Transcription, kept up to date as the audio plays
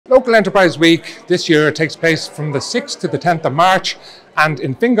Local Enterprise Week this year takes place from the 6th to the 10th of March, and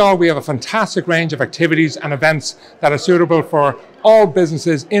in Fingal we have a fantastic range of activities and events that are suitable for all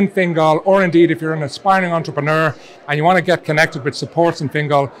businesses in Fingal, or indeed if you're an aspiring entrepreneur and you want to get connected with supports in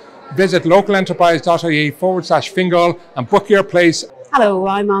Fingal, visit localenterprise.ie/Fingal and book your place. Hello,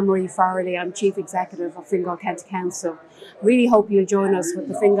 I'm Anne-Marie Farrelly. I'm Chief Executive of Fingal County Council. Really hope you'll join us with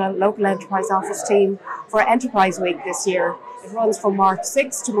the Fingal Local Enterprise Office team for Enterprise Week this year. It runs from March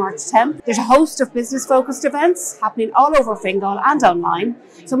 6th to March 10th. There's a host of business-focused events happening all over Fingal and online,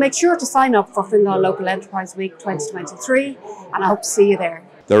 so make sure to sign up for Fingal Local Enterprise Week 2023, and I hope to see you there.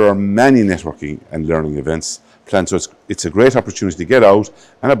 There are many networking and learning events planned, so it's a great opportunity to get out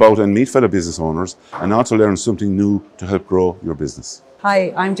and about and meet fellow business owners and also learn something new to help grow your business.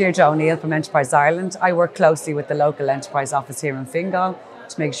 Hi, I'm Deirdre O'Neill from Enterprise Ireland. I work closely with the local enterprise office here in Fingal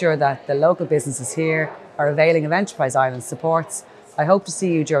to make sure that the local businesses here are availing of Enterprise Ireland supports. I hope to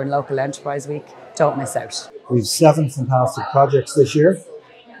see you during Local Enterprise Week. Don't miss out. We've 7 fantastic projects this year.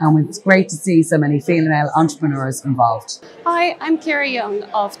 And it's great to see so many female entrepreneurs involved. Hi, I'm Ciara Young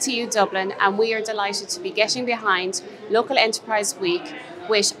of TU Dublin, and we are delighted to be getting behind Local Enterprise Week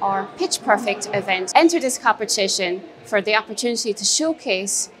with our Pitch Perfect event. Enter this competition for the opportunity to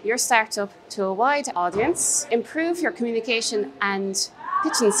showcase your startup to a wide audience, improve your communication and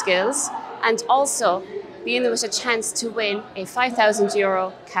pitching skills, and also be in with a chance to win a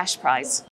 €5,000 cash prize.